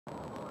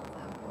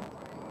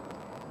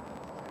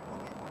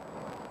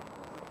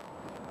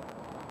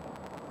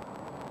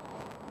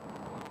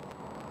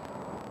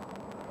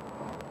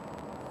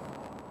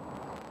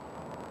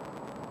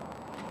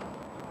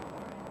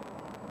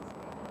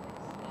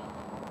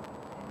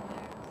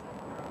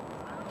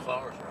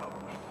flowers are out.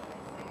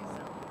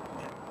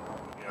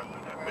 Yeah, up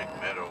in that big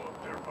meadow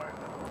up there by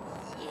the...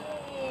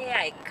 Yeah,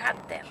 I cut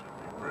them. Should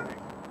be pretty.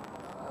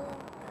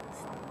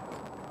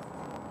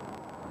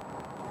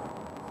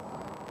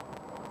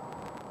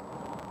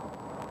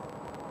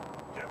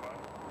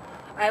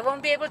 I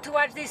won't be able to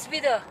watch this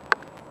video.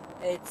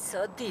 It's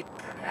so deep.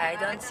 I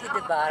don't see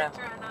the bottom.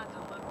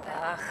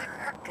 Oh,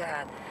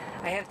 God.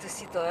 I have to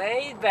sit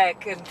way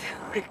back and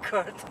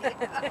record.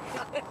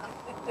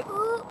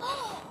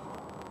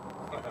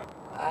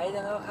 I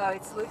don't know how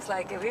it looks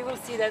like. We will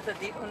see that on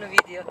the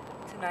video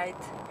tonight,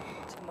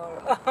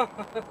 tomorrow.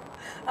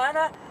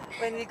 Anna,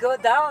 when we go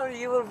down,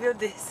 you will be on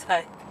this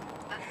side.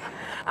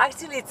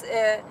 Actually, it's,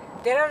 there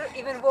are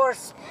even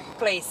worse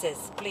places,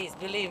 please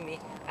believe me.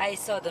 I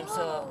saw them,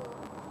 so...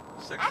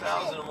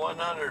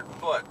 6,100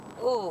 foot.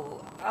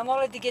 Oh, I'm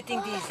already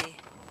getting dizzy.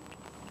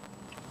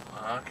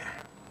 Okay.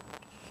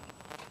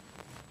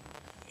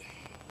 It's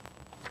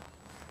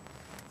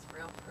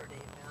real pretty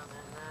down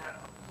in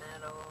that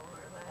meadow over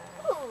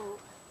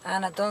there.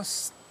 Anna,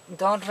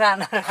 don't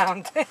run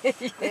around.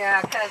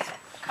 Yeah, because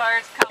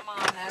cars come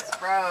on this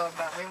road,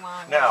 but we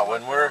want to Now, go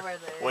over there.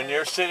 when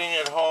you're sitting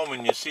at home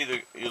and you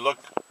look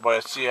by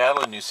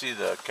Seattle and you see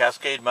the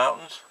Cascade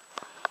Mountains,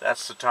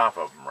 that's the top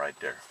of them right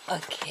there.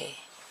 Okay.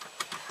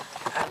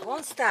 I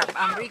won't stop.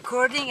 I'm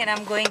recording and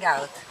I'm going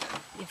out.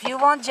 If you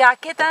want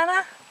jacket,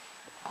 Anna,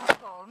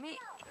 call me.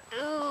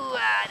 Ooh,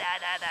 I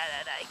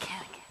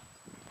can't.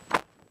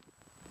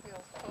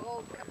 Feels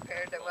cold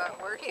compared to what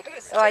we're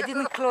used to. Oh, I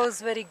didn't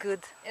close very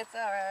good. It's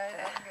all right.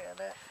 I get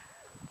it.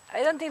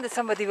 I don't think that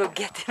somebody will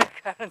get in the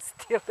car and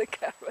steal the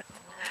car.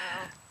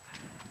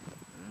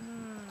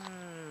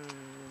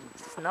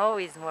 Snow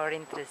is more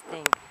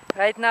interesting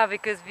right now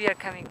because we are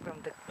coming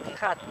from the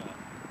hut.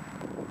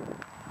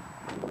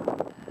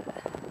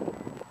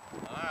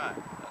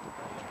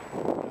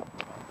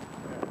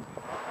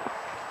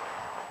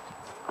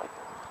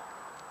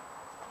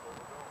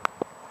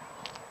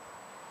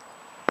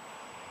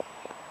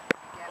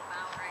 Get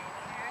Mount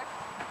Rainier.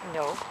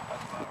 No.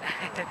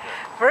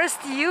 First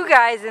you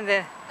guys and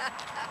then...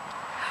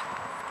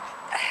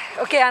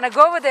 Okay, Anna,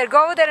 go over there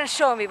and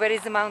show me where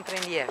is the Mount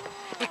Rainier.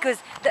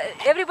 Because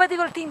everybody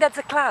will think that's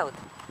a cloud.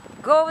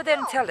 Go over there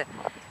and tell them.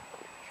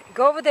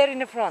 Go over there in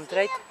the front,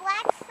 right?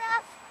 Black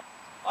stuff.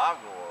 I'll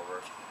go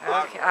over.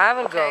 Okay, I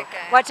will go. Okay.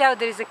 Watch out,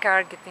 there is a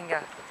car getting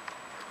out.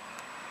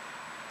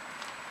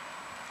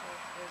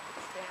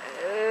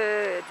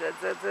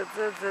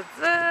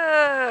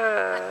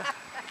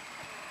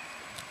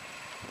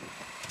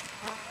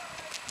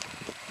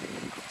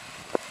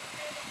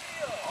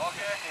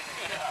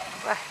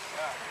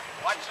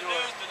 Watch the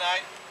news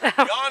tonight.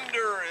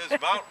 Yonder is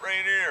Mount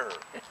Rainier.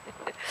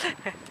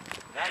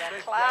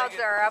 The clouds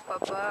are up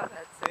above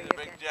it, so See you the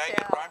big can jagged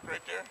tell. rock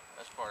right there?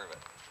 That's part of it.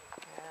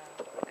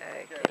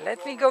 Okay,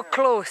 let me go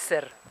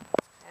closer.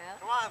 Yeah.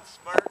 Come on,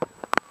 Smurf.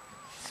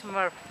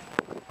 Smurf.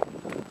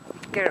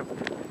 Girl.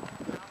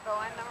 Don't go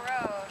in the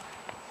road.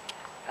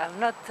 I'm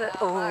not...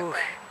 oh.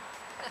 Okay.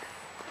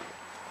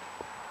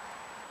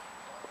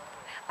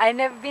 I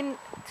never been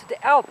to the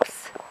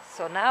Alps,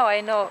 so now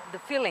I know the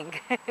feeling.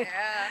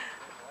 Yeah.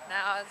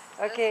 Now it's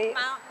Okay, this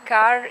mountain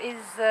car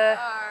is...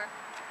 car.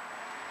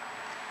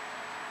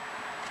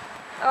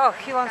 oh,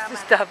 he wants to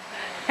Coming. stop.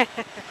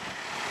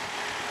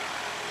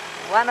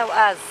 One of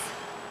us.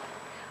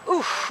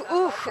 Oof,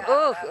 oof, look oof.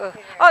 up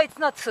here. Oh, it's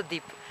not so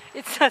deep.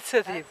 It's not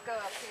so deep. Let's go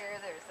up here.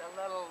 There's a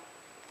little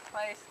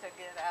place to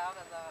get out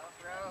of the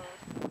road.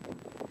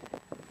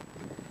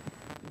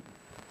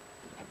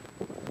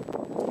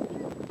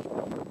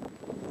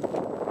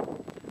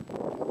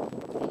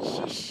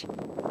 Shish.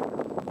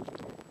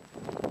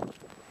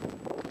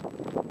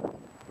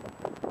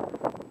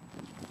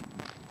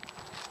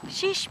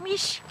 Shish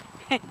mish.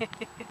 Ugh.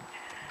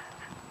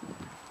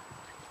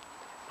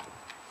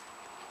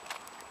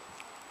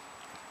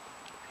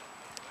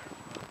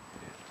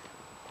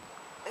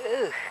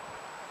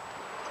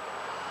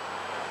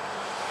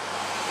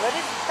 What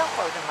is the top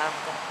of the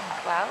mountain?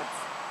 Clouds?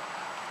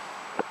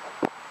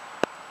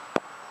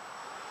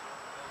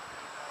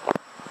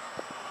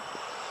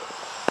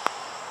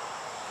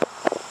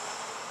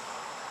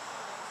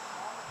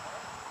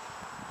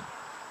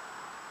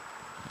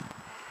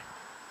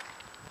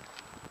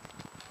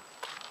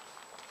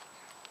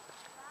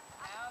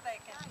 Now they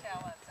can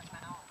tell it's a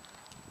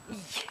mountain.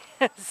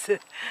 Yes. See the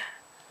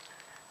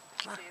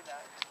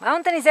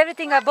Mountain is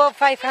everything above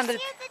 500. See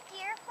the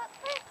deer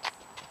footprints?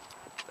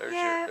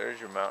 Yeah. There's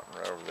your mountain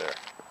right over there.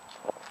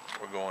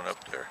 We're going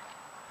up there.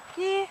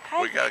 Yeah,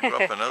 hi. We gotta go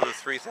up another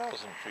 3,000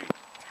 feet.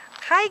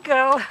 Hi,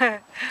 girl.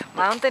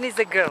 Mountain is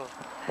a girl.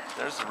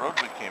 There's the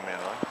road we came in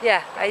on.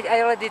 Yeah, I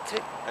already...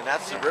 And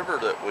that's the river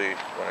that we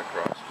went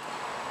across.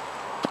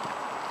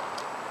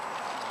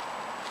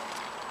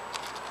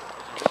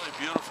 There's a really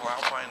beautiful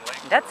alpine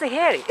lake. That's a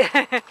hairy.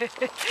 Yeah.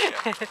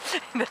 That's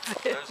it.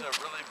 There's a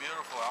really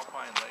beautiful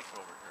alpine lake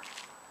over here.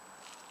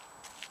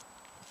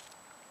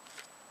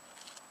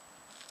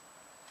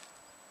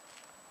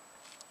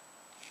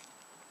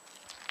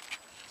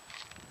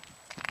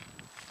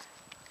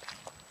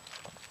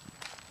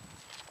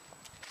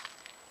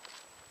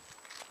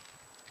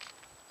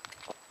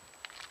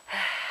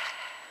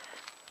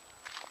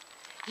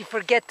 you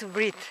forget to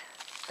breathe.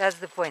 That's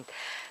the point.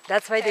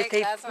 That's why they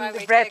take That's why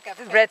we breath, take a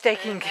picture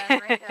breathtaking. and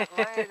then read it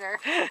later.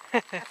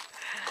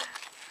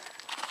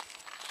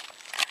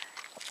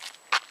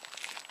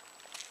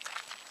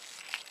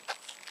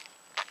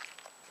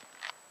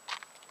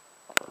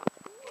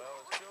 Well,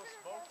 it's still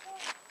smoking.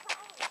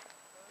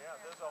 Yeah,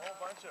 there's a whole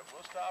bunch of.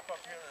 We'll stop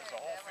up here. There's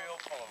a whole field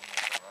full of them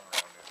that can run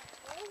around here.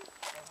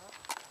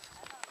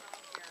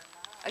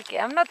 Okay,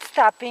 I'm not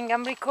stopping.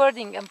 I'm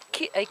recording. I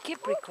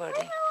keep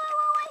recording. Wait.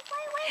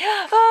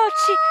 Oh,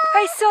 gee,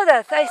 I saw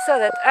that. I saw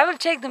that. I will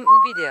check the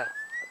video.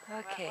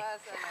 Okay.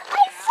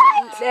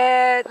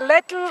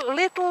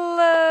 Little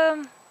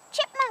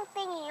Chipmunk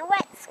thingy, a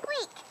wet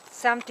squeak.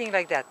 something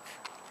like that.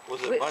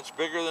 Was it much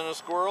bigger than a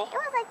squirrel? It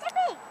was like that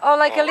big. Oh,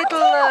 like a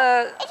little.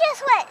 It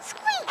just went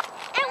squeak.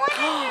 And one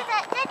under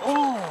that tree.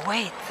 Oh,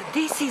 wait.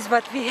 This is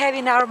what we have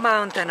in our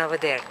mountain over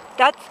there.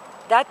 That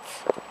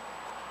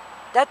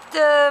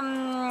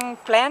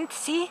plant.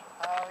 See? Oh,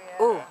 yeah.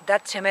 Oh,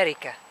 that's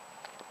America.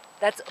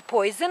 That's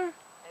poison,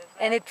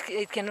 and it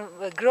can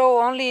grow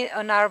only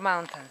on our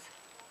mountains.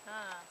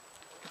 Huh.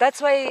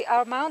 That's why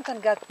our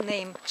mountain got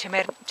named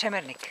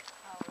Chemernik.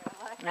 Oh,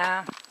 really?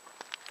 Ah,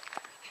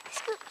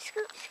 Scoot.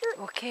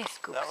 okay,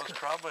 scoop, That was scoop.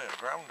 probably a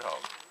groundhog.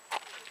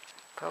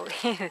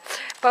 Pauline,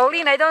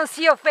 Pauline, I don't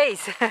see your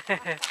face.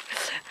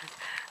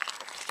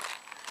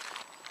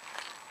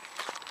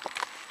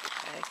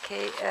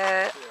 Okay,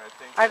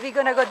 are we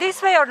gonna go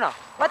this way or no?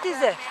 What is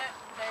it? There's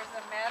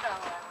a meadow I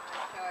want to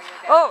show you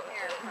down Oh.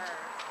 here first.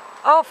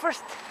 Oh,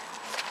 first,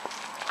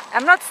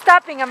 I'm not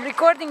stopping. I'm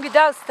recording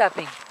without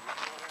stopping.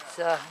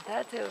 So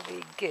that will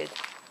be good.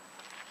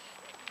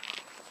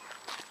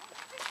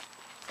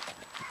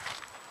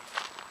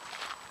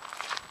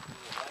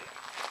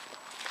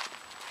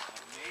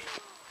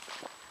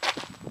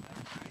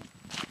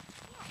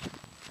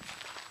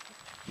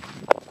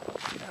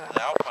 An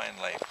alpine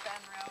lake.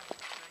 Been real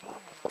green.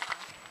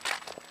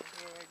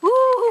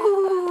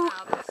 Woo!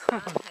 How the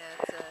sun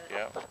hits it.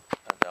 Yeah, an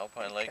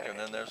alpine lake, and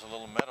then there's a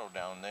little meadow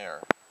down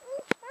there.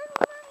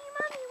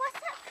 Mommy, what's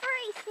that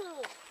furry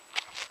thingy?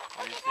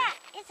 What do you Look at see? that.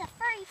 It's a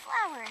furry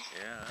flower.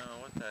 Yeah, I don't know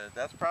what that.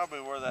 That's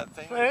probably where that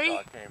thing Furry? you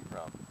saw came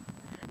from.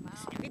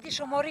 Vidiš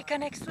omorika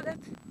next to that?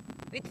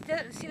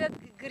 See that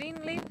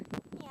green leaf?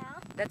 Yeah.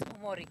 That's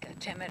omorika,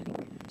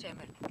 Chemernik.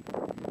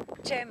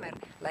 Chemer,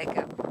 like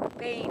a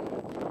pain. I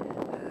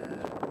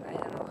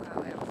don't know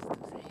how else to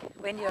say.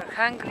 When you're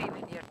hungry,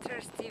 when you're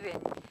thirsty, when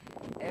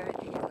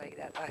everything is like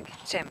that. Okay,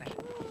 Chemer.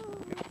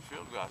 Get the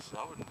field glasses. I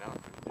wouldn't doubt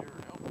if they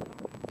were helping.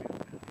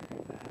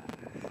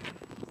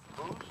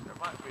 Moose? There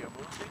might be a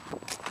moosey.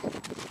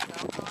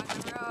 Don't go on the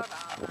road on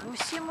them.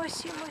 Musi.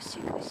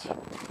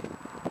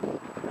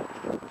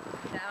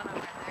 Down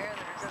over there, You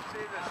there's can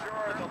see the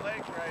shore of the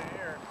lake right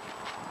here.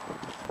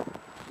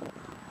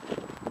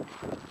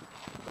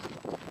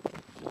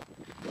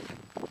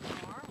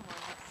 warm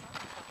when the sun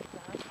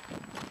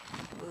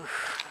comes up.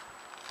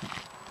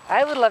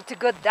 I would love to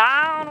go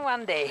down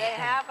one day. They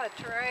have a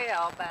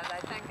trail, but I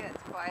think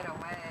it's quite a way.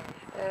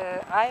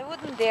 I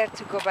wouldn't dare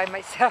to go by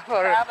myself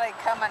or. Probably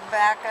coming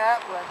back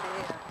up would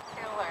be a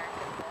killer. 'Cause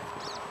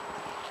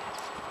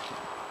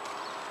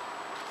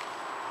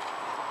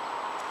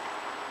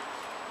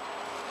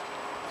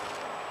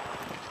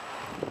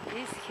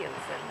These hills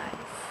are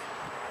nice.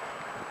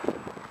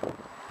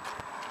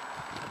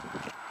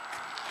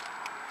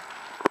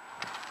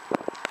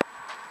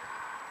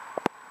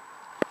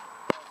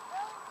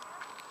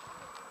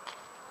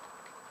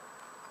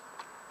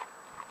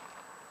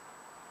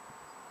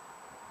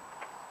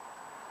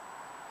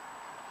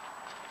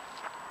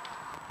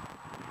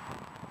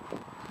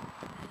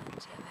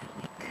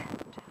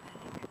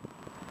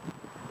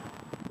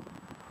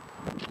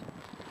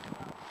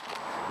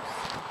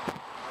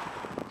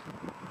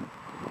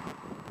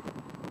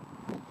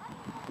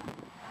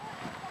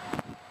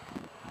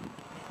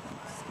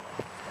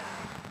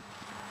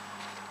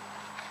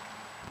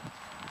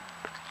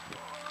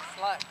 It's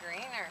a lot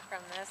greener from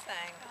this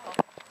angle.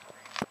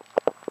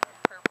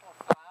 Purple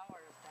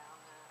flowers down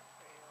that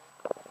field.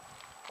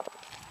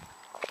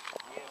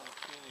 We haven't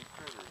seen any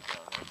critters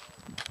down there.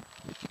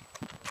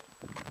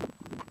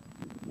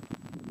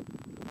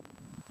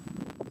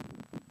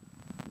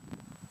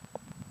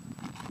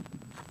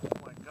 Oh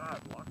my God,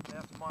 Loch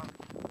Ness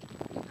Monster.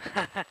 I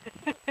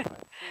see it.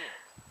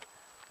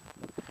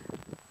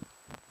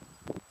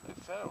 They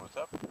said it was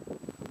up there.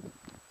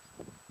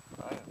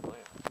 I didn't believe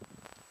it.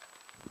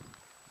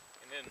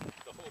 And then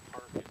the whole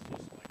park is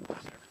just like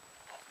this. So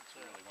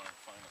you really want to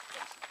find a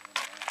place that's in the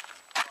mountain.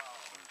 So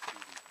you see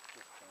these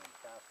just going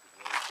past the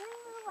lake.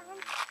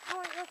 I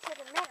want to go to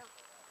the middle.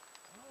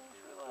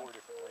 There are 4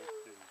 different lakes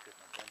to these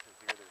different benches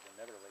here. There's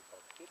another lake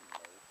called Hidden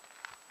Lake.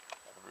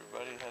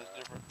 Everybody has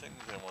different things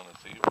they want to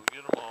see. We'll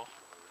get them all.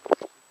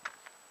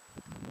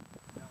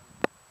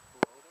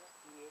 Below that,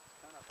 see, it's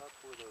kind of up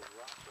where those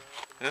rocks are.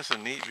 This is a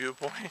neat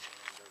viewpoint.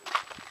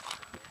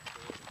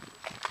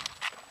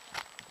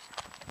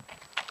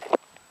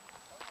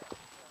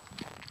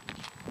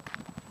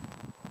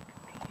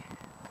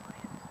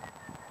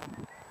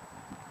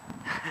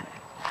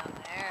 Down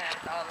there,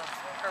 it's all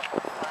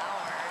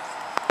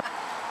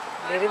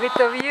bit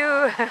of you.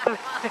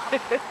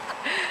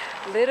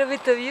 Little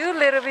bit of you,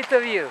 little bit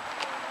of you.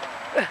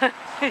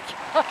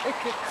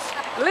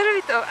 Little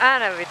bit of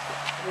Anna with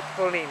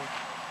Pauline.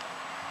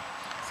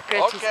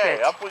 Scratchy Okay,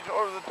 scratch. up we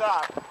go to the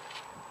top.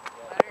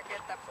 Better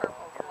get the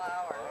purple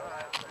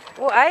flowers.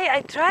 Oh,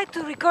 I tried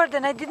to record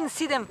and I didn't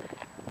see them.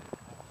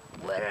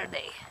 Where are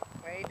they?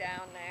 Way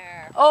down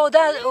there. Oh,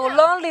 that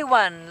lonely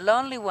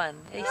one.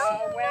 I see.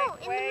 Oh, way, No, in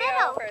the way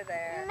middle. over In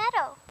there. the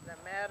meadow. The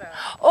meadow.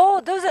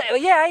 Oh, those are,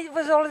 yeah, I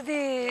was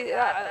already,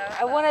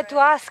 I wanted to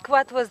ask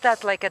what was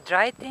that, like a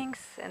dry things,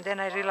 and then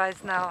I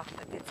realized now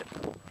that it's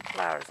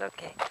flowers,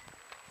 okay.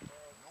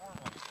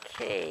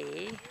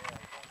 Okay.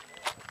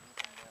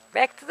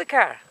 Back to the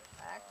car.